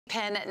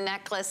pin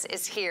necklace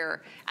is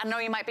here. I know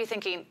you might be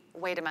thinking,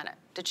 wait a minute,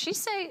 did she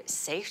say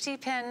safety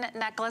pin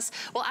necklace?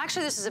 Well,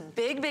 actually, this is a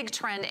big, big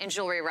trend in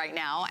jewelry right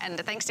now, and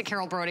thanks to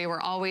Carol Brody,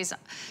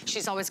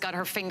 she's always got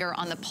her finger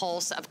on the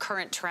pulse of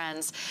current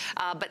trends.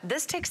 But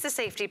this takes the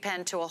safety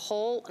pin to a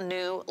whole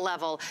new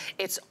level.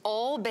 It's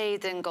all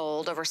bathed in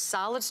gold over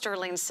solid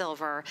sterling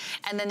silver,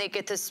 and then they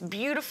get this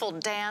beautiful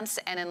dance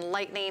and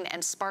enlightening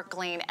and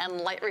sparkling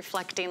and light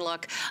reflecting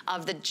look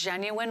of the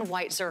genuine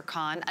white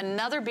zircon,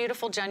 another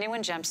beautiful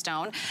genuine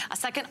gemstone, a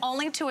second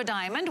only to a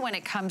diamond when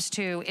it comes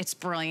to its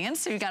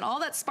brilliance. So you've got all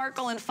that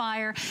sparkle and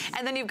fire,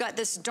 and then you've got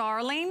this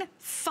darling,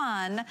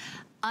 fun,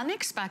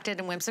 unexpected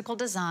and whimsical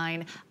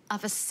design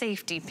of a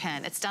safety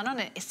pin. It's done on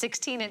a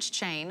 16-inch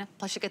chain,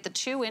 plus you get the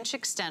 2-inch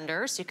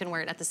extender, so you can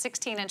wear it at the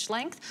 16-inch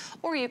length,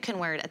 or you can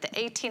wear it at the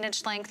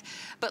 18-inch length.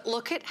 But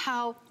look at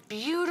how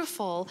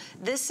beautiful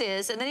this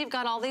is. And then you've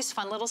got all these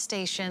fun little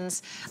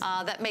stations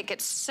that make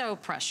it so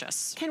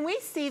precious. Can we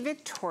see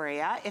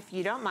Victoria, if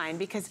you don't mind?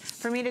 Because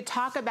for me to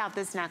talk about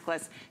this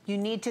necklace, you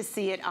need to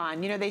see it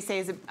on. You know, they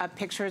say a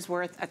picture is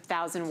worth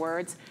 1,000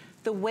 words.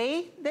 The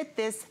way that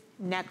this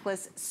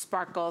necklace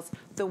sparkles,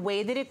 the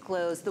way that it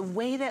glows, the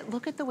way that,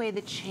 look at the way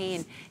the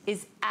chain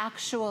is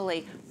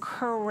actually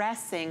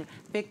caressing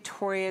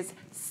Victoria's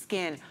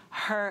skin,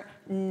 her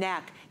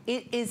neck.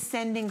 It is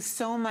sending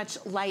so much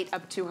light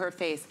up to her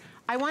face.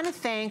 I want to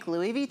thank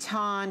Louis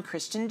Vuitton,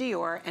 Christian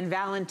Dior, and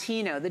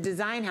Valentino, the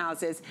design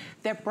houses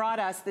that brought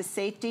us the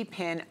safety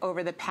pin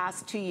over the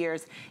past 2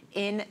 years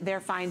in their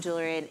fine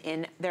jewelry and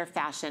in their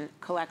fashion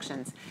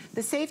collections.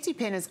 The safety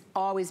pin has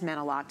always meant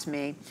a lot to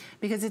me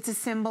because it's a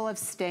symbol of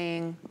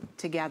staying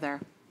together.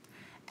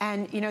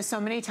 And you know,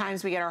 so many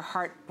times we get our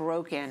heart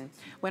broken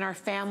when our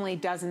family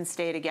doesn't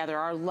stay together,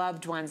 our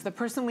loved ones, the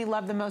person we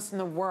love the most in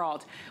the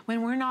world,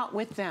 when we're not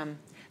with them.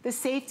 The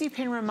safety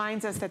pin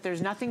reminds us that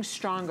there's nothing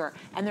stronger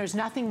and there's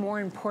nothing more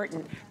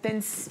important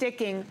than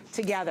sticking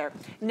together.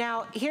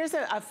 Now, here's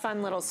a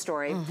fun little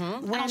story.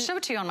 And I'll show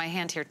it to you on my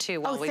hand here too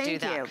while we do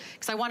that.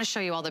 Because I want to show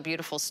you all the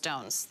beautiful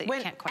stones that you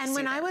can't quite see. And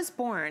when I was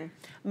born,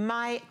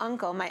 my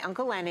uncle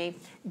Lenny,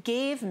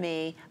 gave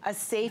me a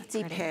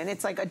safety pin.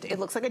 It's like it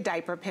looks like a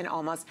diaper pin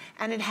almost,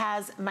 and it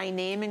has my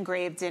name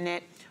engraved in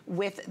it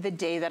with the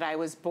day that I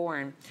was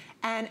born.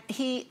 And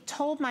he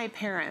told my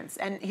parents,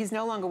 and he's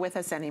no longer with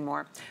us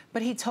anymore,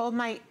 but he told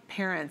my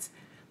parents,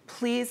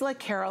 please let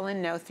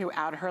Carolyn know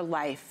throughout her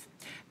life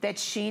that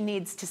she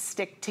needs to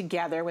stick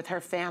together with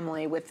her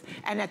family,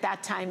 and at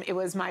that time it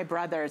was my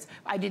brothers.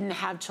 I didn't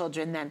have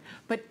children then,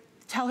 but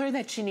tell her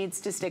that she needs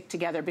to stick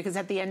together because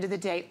at the end of the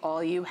day,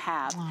 all you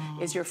have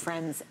is your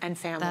friends and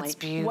family. That's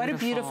beautiful. What a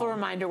beautiful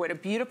reminder, what a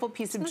beautiful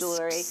piece of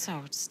jewelry.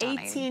 So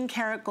stunning. 18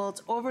 karat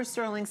gold over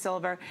sterling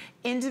silver,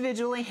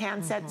 individually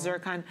hand-set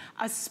zircon,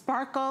 a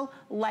sparkle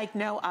like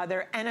no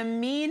other, and a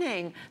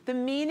meaning. The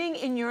meaning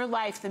in your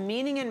life, the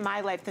meaning in my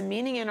life, the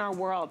meaning in our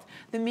world,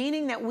 the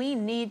meaning that we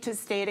need to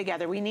stay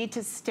together. We need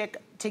to stick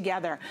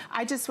together.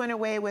 I just went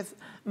away with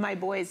my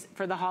boys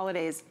for the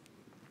holidays,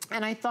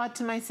 and I thought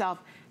to myself,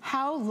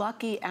 how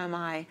lucky am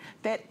I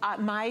that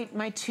my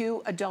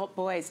 2 adult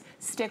boys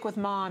stick with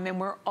mom and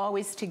we're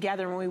always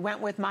together, and we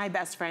went with my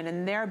best friend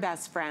and their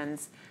best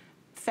friends.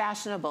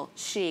 Fashionable,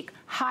 chic,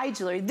 high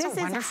jewelry. This is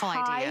a wonderful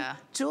idea.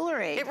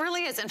 Jewelry. It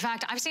really is. In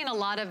fact, I've seen a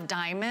lot of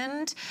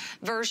diamond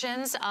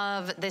versions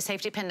of the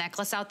safety pin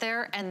necklace out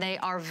there, and they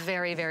are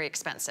very, very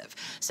expensive.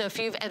 So if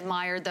you've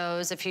admired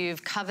those, if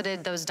you've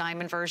coveted those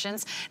diamond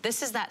versions,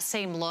 this is that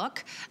same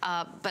look.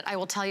 But I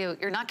will tell you,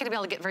 you're not going to be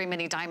able to get very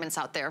many diamonds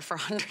out there for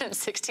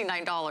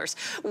 $169.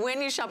 When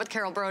you shop with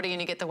Carol Brody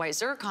and you get the white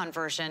zircon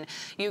version,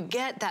 you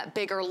get that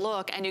bigger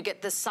look, and you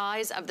get the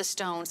size of the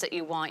stones that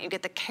you want. You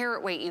get the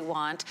carat weight you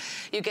want.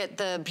 You get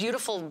the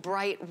beautiful,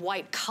 bright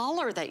white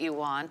color that you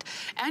want,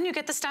 and you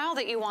get the style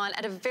that you want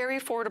at a very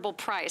affordable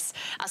price.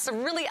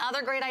 Some really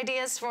other great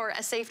ideas for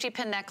a safety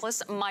pin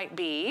necklace might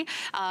be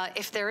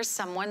if there is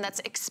someone that's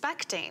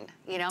expecting.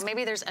 You know,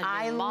 maybe there's a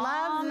new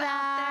mom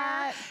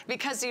out there.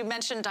 Because you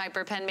mentioned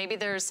diaper pin, maybe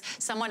there's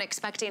someone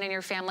expecting in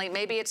your family.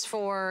 Maybe it's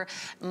for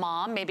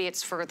mom, maybe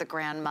it's for the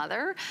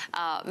grandmother,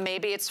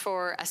 maybe it's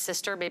for a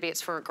sister, maybe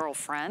it's for a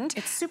girlfriend.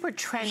 It's super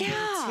trendy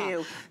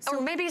too. So,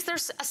 or maybe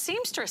there's a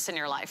seamstress in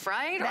your life,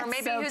 right? Or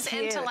maybe who's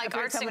into like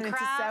arts and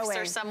crafts,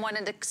 or someone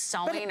into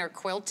sewing or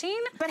quilting.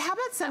 But how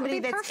about somebody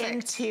that's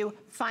into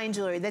fine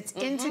jewelry, that's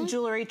into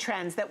jewelry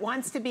trends, that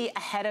wants to be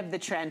ahead of the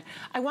trend?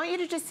 I want you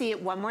to just see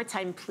it one more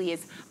time,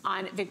 please,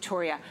 on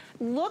Victoria.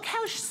 Look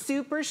how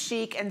super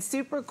chic and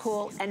super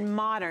cool and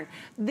modern.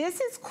 This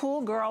is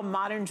cool girl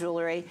modern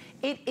jewelry.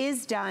 It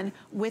is done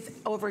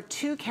with over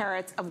 2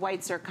 carats of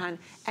white zircon.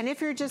 And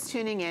if you're just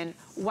tuning in,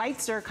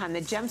 white zircon,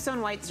 the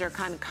gemstone white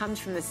zircon, comes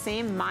from the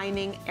same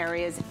mining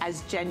areas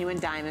as genuine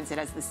diamonds. It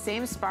has the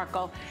same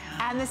sparkle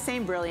and the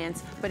same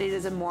brilliance, but it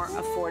is a more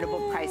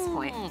affordable price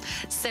point.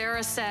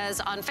 Sarah says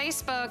on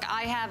Facebook,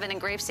 I have an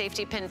engraved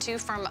safety pin too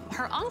from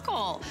her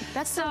uncle.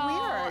 That's so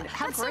weird.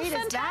 How great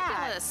is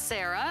that?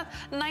 Sarah.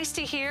 Nice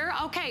to hear.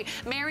 Okay,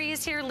 Mary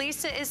is here,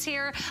 Lisa is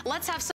here. Let's have some